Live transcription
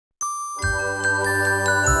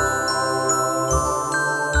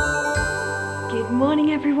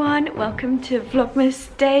morning everyone, welcome to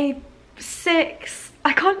Vlogmas day 6.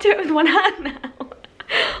 I can't do it with one hand now.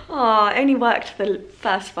 Oh, I only worked for the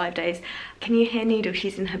first 5 days. Can you hear Noodle?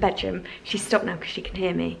 She's in her bedroom. She's stopped now because she can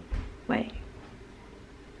hear me. Wait.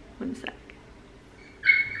 1 sec.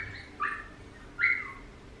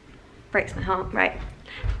 Breaks my heart. Right.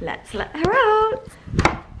 Let's let her out.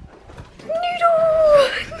 Noodle!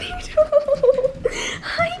 Noodle!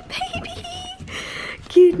 Hi, baby!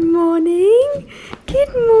 Good morning.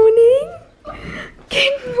 Good morning.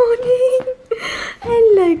 Good morning.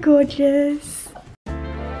 Hello, gorgeous.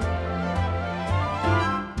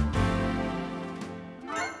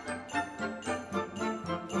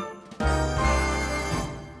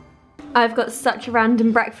 I've got such a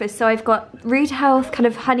random breakfast. So I've got Root Health kind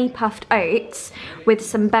of honey puffed oats with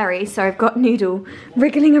some berries. So I've got Noodle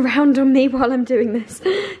wriggling around on me while I'm doing this.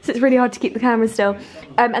 So it's really hard to keep the camera still.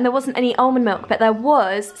 And there wasn't any almond milk, but there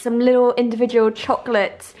was some little individual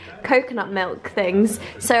chocolate coconut milk things.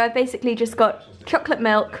 So I've basically just got chocolate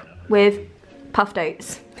milk with puffed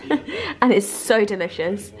oats. And it's so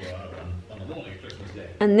delicious.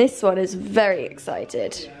 And this one is very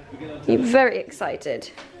excited. You're very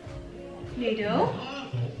excited. Noodle,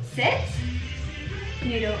 sit.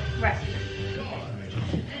 Noodle, right.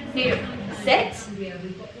 Noodle, sit.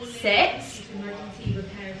 Sit.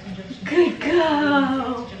 Good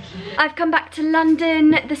girl. I've come back to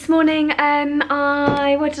London this morning.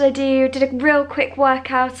 What did I do? Did a real quick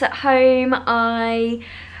workout at home. I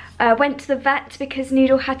went to the vet because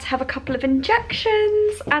Noodle had to have a couple of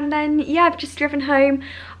injections, and then yeah, I've just driven home.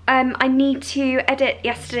 I need to edit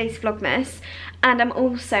yesterday's Vlogmas. And I'm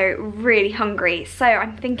also really hungry, so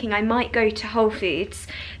I'm thinking I might go to Whole Foods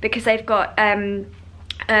because they've got a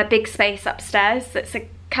big space upstairs that's a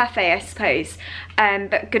cafe, I suppose,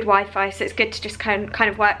 but good Wi-Fi, so it's good to just kind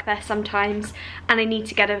of work there sometimes. And I need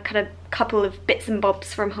to get a kind of couple of bits and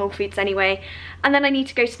bobs from Whole Foods anyway. And then I need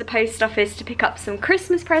to go to the post office to pick up some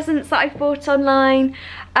Christmas presents that I've bought online.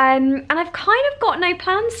 And I've kind of got no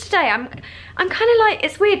plans today. I'm kind of like,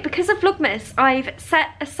 it's weird because of Vlogmas, I've set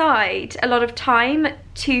aside a lot of time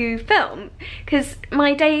to film because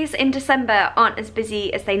my days in December aren't as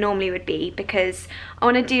busy as they normally would be because I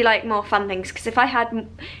want to do like more fun things, because if I had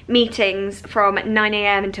meetings from 9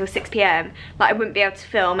 AM until 6 PM, like I wouldn't be able to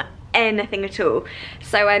film anything at all.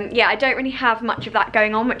 So yeah, I don't really have much of that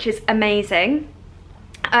going on, which is amazing.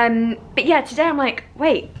 But yeah, today I'm like,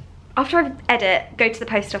 wait, after I edit, go to the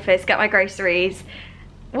post office, get my groceries,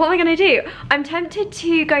 what am I gonna do? I'm tempted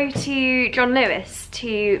to go to John Lewis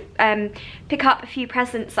to pick up a few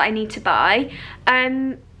presents that I need to buy.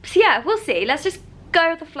 So yeah, we'll see. Let's just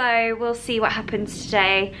go with the flow. We'll see what happens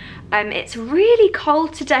today. It's really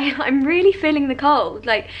cold today. I'm really feeling the cold.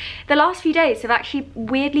 Like the last few days have actually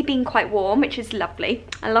weirdly been quite warm, which is lovely.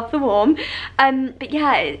 I love the warm. But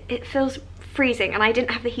yeah, it feels freezing, and I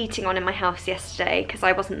didn't have the heating on in my house yesterday because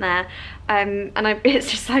I wasn't there.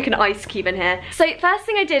 It's just like an ice cube in here. So first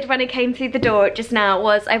thing I did when I came through the door just now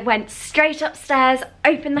was I went straight upstairs,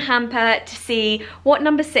 opened the hamper to see what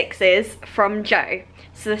number 6 is from Joe.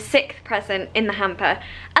 So the 6th present in the hamper,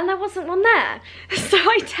 and there wasn't one there. So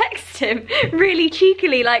I texted him really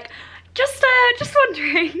cheekily, like, just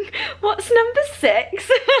wondering, what's number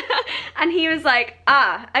 6? And he was like,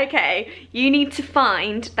 ah, okay, you need to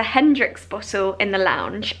find the Hendrix bottle in the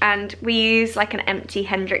lounge. And we use like an empty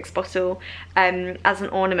Hendrix bottle as an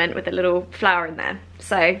ornament with a little flower in there.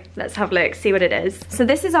 So let's have a look, see what it is. So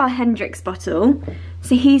this is our Hendrix bottle.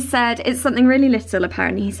 So he said, it's something really little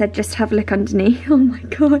apparently. He said, just have a look underneath. Oh my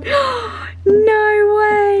God. No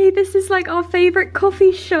way, this is like our favourite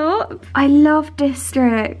coffee shop. I love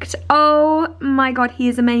District. Oh my God, he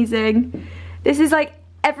is amazing. This is like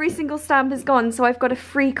every single stamp is gone, so I've got a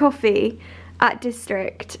free coffee at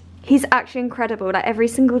District. He's actually incredible. Like every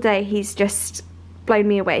single day he's just blown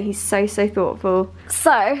me away. He's so thoughtful.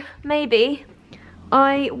 So maybe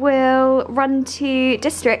I will run to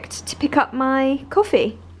District to pick up my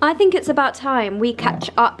coffee. I think it's about time we catch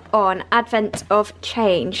up on Advent of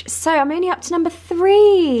Change. So I'm only up to number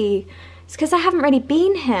 3. It's because I haven't really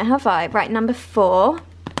been here, have I? Right, number 4.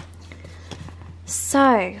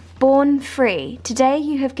 So, Born Free. Today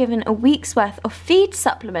you have given a week's worth of feed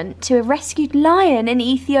supplement to a rescued lion in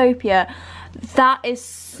Ethiopia. That is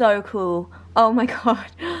so cool. Oh my God.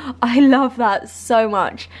 I love that so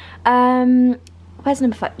much. Where's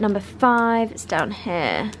number 5? Number 5, it's down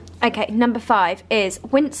here. Okay, number 5 is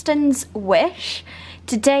Winston's Wish.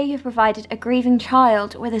 Today you've provided a grieving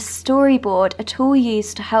child with a storyboard, a tool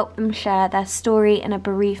used to help them share their story in a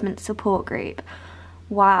bereavement support group.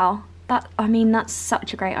 Wow, I mean, that's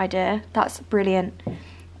such a great idea. That's brilliant.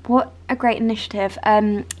 what a great initiative.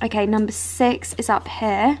 Okay, number 6 is up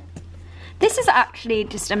here. This is actually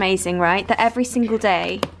just amazing, right? That every single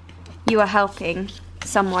day you are helping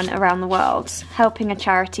someone around the world, helping a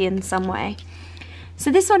charity in some way.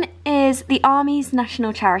 So this one is the Army's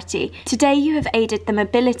national charity. Today you have aided the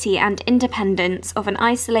mobility and independence of an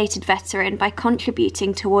isolated veteran by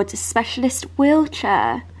contributing towards a specialist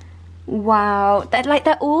wheelchair. Wow,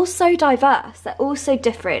 they're all so diverse, they're all so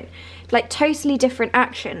different. Like totally different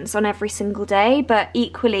actions on every single day, but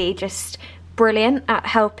equally just brilliant at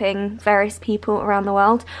helping various people around the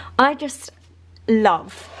world. I just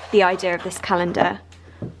love the idea of this calendar.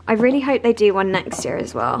 I really hope they do one next year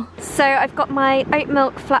as well. So I've got my oat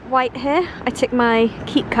milk flat white here. I took my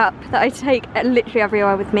keep cup that I take literally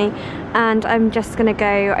everywhere with me, and I'm just gonna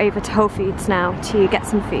go over to Whole Foods now to get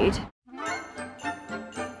some food.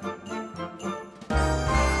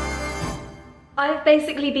 I've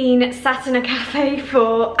basically been sat in a cafe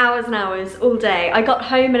for hours and hours all day. I got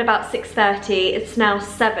home at about 6:30, it's now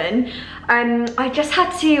 7. I just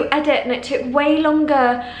had to edit and it took way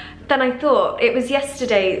longer than I thought. It was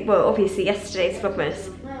yesterday, well obviously yesterday's Vlogmas.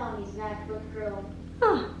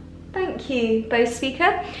 Oh, thank you, Bose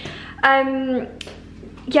speaker.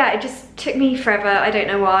 Yeah, it just took me forever, I don't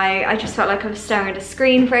know why. I just felt like I was staring at a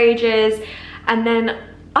screen for ages, and then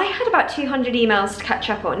I had about 200 emails to catch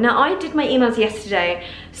up on. Now I did my emails yesterday,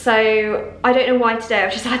 so I don't know why today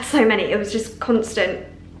I've just had so many, it was just constant.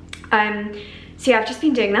 So yeah, I've just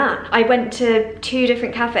been doing that. I went to 2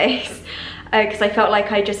 different cafes because I felt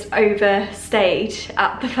like I just overstayed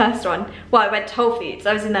at the first one. Well, I went to Whole Foods,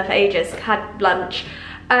 I was in there for ages, had lunch.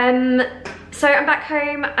 So I'm back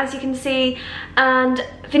home, as you can see, and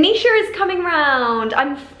Venetia is coming round.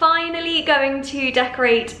 I'm finally going to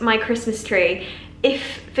decorate my Christmas tree.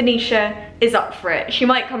 If Venetia is up for it, she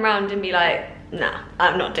might come round and be like, nah,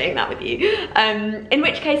 I'm not doing that with you. In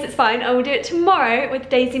which case it's fine, I will do it tomorrow with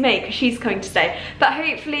Daisy May because she's coming to stay. But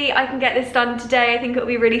hopefully I can get this done today. I think it'll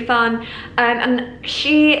be really fun. And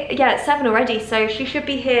yeah, it's 7 already, so she should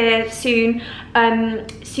be here soon,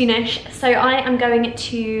 soonish. So I am going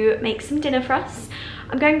to make some dinner for us.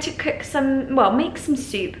 I'm going to cook some, well, make some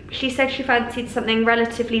soup. She said she fancied something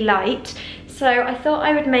relatively light, so I thought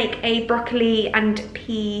I would make a broccoli and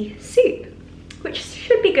pea soup, which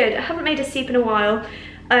should be good. I haven't made a soup in a while,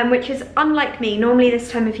 which is unlike me. Normally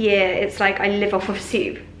this time of year, it's like I live off of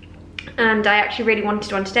soup. And I actually really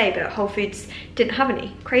wanted one today, but Whole Foods didn't have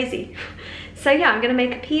any. Crazy. So yeah, I'm gonna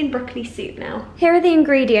make a pea and broccoli soup now. Here are the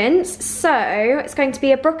ingredients. So it's going to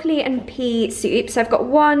be a broccoli and pea soup. So I've got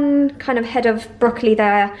 1 kind of head of broccoli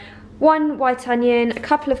there, 1 white onion, a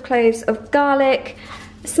couple of cloves of garlic,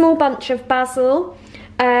 a small bunch of basil.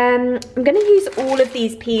 I'm gonna use all of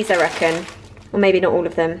these peas, I reckon. Or maybe not all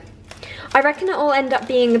of them. I reckon it will end up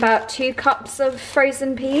being about 2 cups of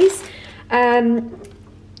frozen peas.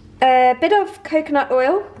 A bit of coconut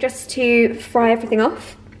oil just to fry everything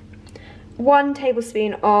off. 1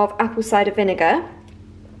 tablespoon of apple cider vinegar.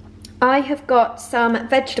 I have got some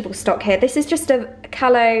vegetable stock here. This is just a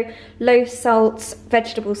Callo low salt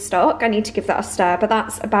vegetable stock. I need to give that a stir, but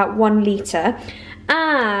that's about 1 litre.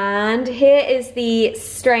 And here is the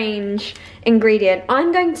strange ingredient.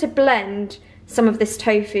 I'm going to blend some of this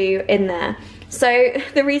tofu in there. So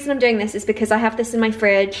the reason I'm doing this is because I have this in my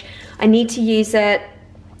fridge. I need to use it,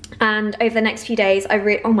 and over the next few days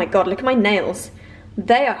oh my god, look at my nails.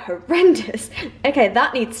 They are horrendous. Okay,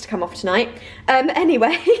 that needs to come off tonight.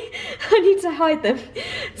 Anyway, I need to hide them.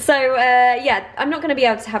 So yeah, I'm not gonna be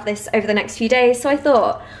able to have this over the next few days, so I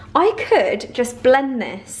thought I could just blend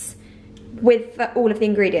this with all of the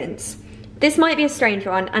ingredients. This might be a strange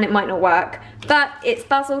one and it might not work, but it's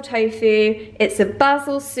basil tofu, it's a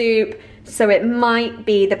basil soup, so it might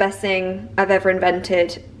be the best thing I've ever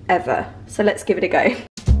invented, ever. So let's give it a go.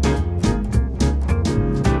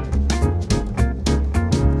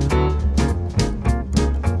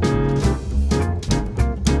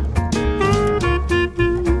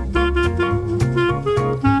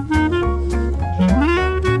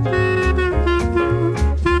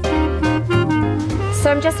 So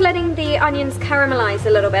I'm just letting the onions caramelize a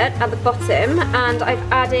little bit at the bottom, and I've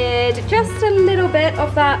added just a little bit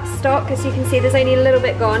of that stock. As you can see, there's only a little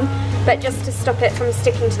bit gone, but just to stop it from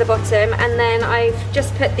sticking to the bottom. And then I've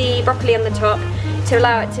just put the broccoli on the top to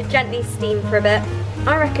allow it to gently steam for a bit.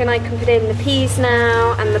 I reckon I can put in the peas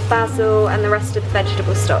now, and the basil, and the rest of the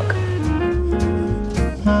vegetable stock.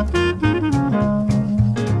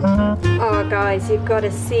 Oh guys, you've got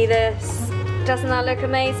to see this. Doesn't that look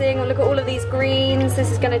amazing? Look at all of these greens.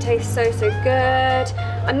 This is going to taste so, so good.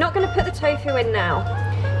 I'm not going to put the tofu in now,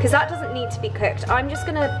 because that doesn't need to be cooked. I'm just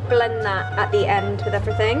going to blend that at the end with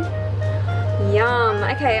everything. Yum.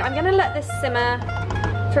 Okay, I'm gonna let this simmer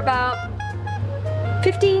for about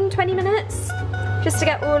 15-20 minutes just to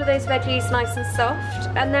get all of those veggies nice and soft,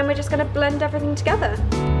 and then we're just gonna blend everything together.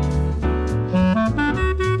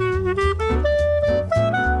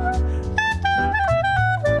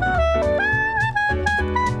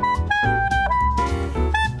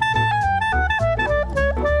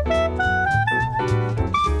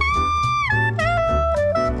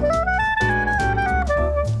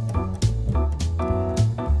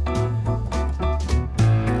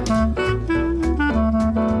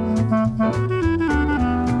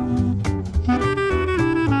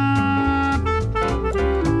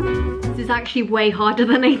 Actually way harder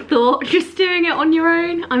than I thought, just doing it on your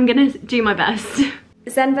own. I'm gonna do my best.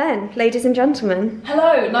 Zen Ven, ladies and gentlemen.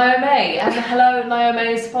 Hello Niomi, and hello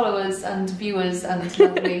Niomi's followers and viewers and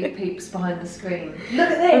lovely peeps behind the screen. Look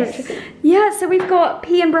at this! Yeah, so we've got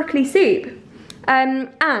pea and broccoli soup,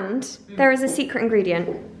 and there is a secret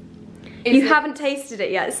ingredient. You haven't tasted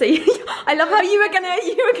it yet, so I love how you were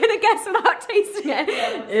gonna guess without tasting it.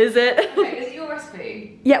 Yeah. Is it? Okay, is it your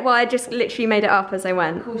recipe? Yeah, well I just literally made it up as I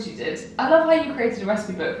went. Of course you did. I love how you created a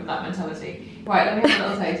recipe book from that mentality. Right, let me have a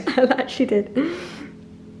little taste. I actually did.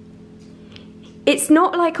 It's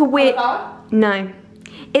not like a weird... No.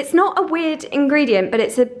 It's not a weird ingredient, but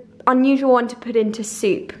it's an unusual one to put into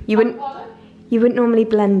soup. You wouldn't normally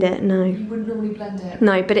blend it, no. You wouldn't normally blend it?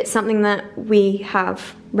 No, but it's something that we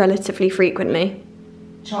have relatively frequently.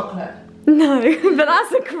 Chocolate? No, but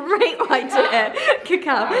that's a great idea.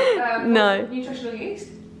 Cacao. No. Nutritional yeast?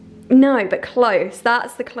 No, but close.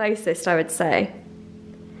 That's the closest, I would say.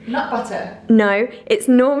 Nut butter? No, it's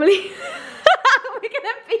normally... We're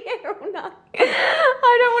gonna be here all night.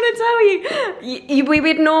 I don't want to tell you. We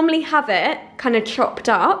would normally have it kind of chopped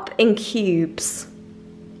up in cubes.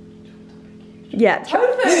 Yeah.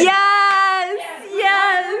 Tofu? Yes!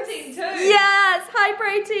 Yes! Protein too. Yes! High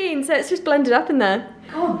protein! So it's just blended up in there.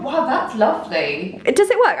 God, wow, that's lovely. Does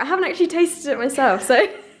it work? I haven't actually tasted it myself, so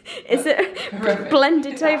is it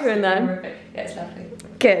blended tofu in there? Horrific. Yeah, it's lovely.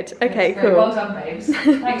 Good, okay, cool. Well done, babes.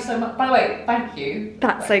 Thanks so much. By the way, thank you.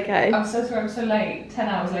 That's okay. I'm so sorry I'm so late. 10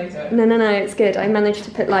 hours later. No, it's good. I managed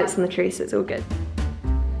to put lights on the tree, so it's all good.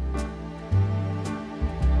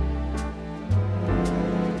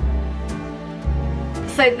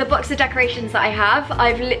 So the box of decorations that I have,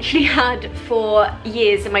 I've literally had for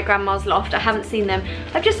years in my grandma's loft. I haven't seen them.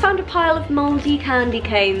 I've just found a pile of mouldy candy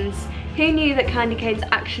canes. Who knew that candy canes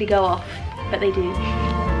actually go off? But they do.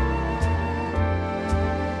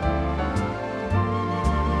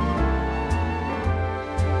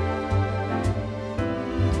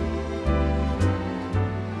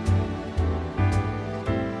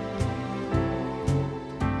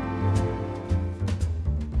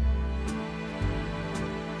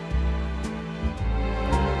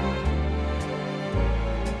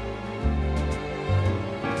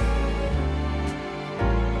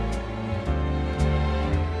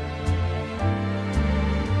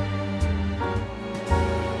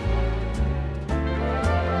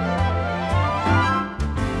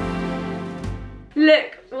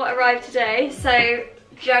 Look what arrived today. So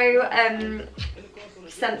Joe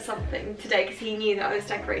sent something today because he knew that I was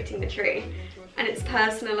decorating the tree, and it's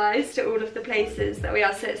personalised to all of the places that we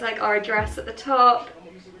are. So it's like our address at the top,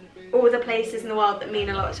 all the places in the world that mean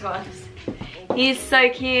a lot to us. He's so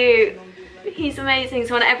cute. He's amazing.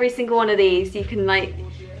 So on every single one of these you can like,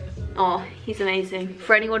 oh, he's amazing.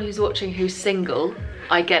 For anyone who's watching who's single,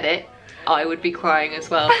 I get it. I would be crying as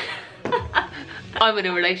well. I'm in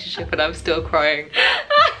a relationship and I'm still crying.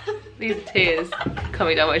 These are tears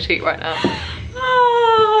coming down my cheek right now.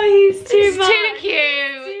 Oh, he's too much. Too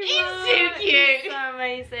cute. He's too cute. So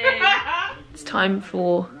amazing. It's time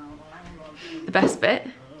for the best bit.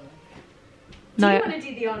 Do you want to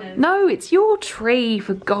do the honours? No, it's your tree,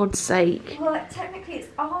 for God's sake. Well, technically it's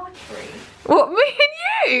our tree. What, me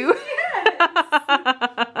and you? Yes.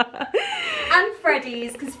 And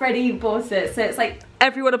Freddie's, because Freddie bought it, so it's like...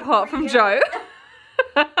 Everyone apart from Joe.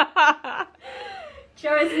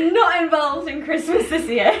 Joe is not involved in Christmas this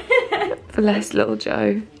year. Bless little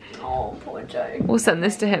Joe. Oh, poor Joe. We'll send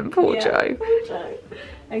this to him, poor Joe. Poor Joe.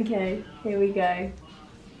 Okay, here we go.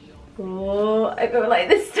 Oh, I feel like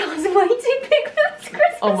this star's way too big for this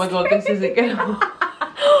Christmas Oh my God, this isn't gonna...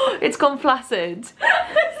 It's gone flaccid. This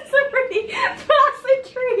is a really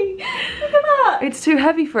flaccid tree. Look at that. It's too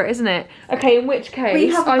heavy for it, isn't it? Okay, in which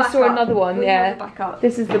case, I saw another one, we yeah. have a backup.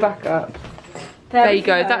 This is the backup. There you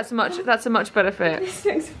go, that's a much better fit. This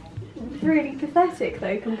looks really pathetic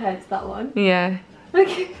though compared to that one. Yeah.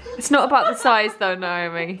 Okay. It's not about the size though,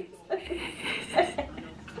 Naomi. It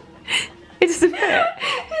doesn't fit.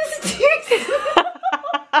 It's too small.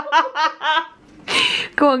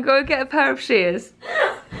 Go on, go and get a pair of shears.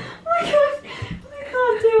 Oh my god, I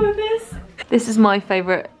can't deal with this. This is my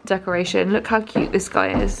favourite decoration. Look how cute this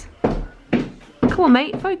guy is. Come on,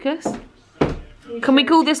 mate, focus. Can we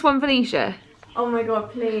call this one Venetia? Oh my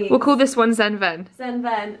god, please. We'll call this one Zen Ven. Zen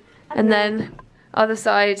Ven. And then, other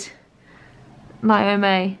side,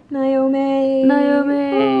 Niomi. Niomi.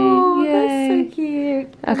 Niomi. Oh, Yay. that's so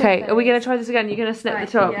cute. Okay, are we going to try this again? You're going to snip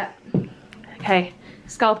the top? Yeah. Okay,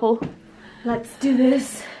 scalpel. Let's do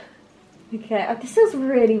this. Okay, oh, this feels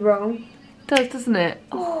really wrong. It does, doesn't it?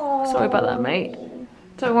 Oh. Sorry about that, mate.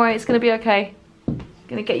 Don't worry, it's going to be okay.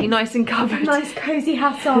 Gonna get you nice and covered. Nice cozy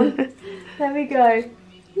hat on. There we go.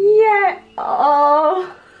 Yeah.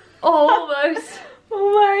 Oh. Almost.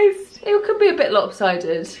 Almost. It could be a bit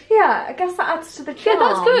lopsided. Yeah, I guess that adds to the charm. Yeah,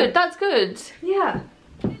 that's good. That's good. Yeah.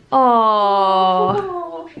 Oh.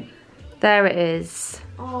 Oh, There it is.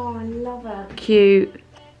 oh I love it. Cute.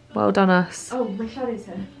 Well done, us. Oh, my shadow's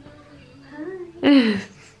here.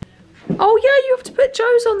 Oh yeah, you have to put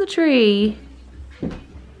Joe's on the tree.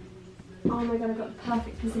 Oh my god, I've got the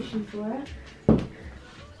perfect position for it.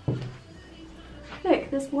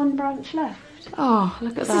 Look, there's one branch left. Oh,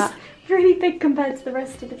 look at that. This is really big compared to the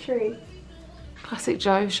rest of the tree. Classic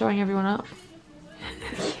Joe showing everyone up.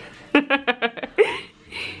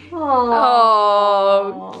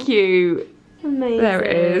 Oh, Oh, cute. amazing. There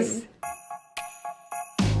it is.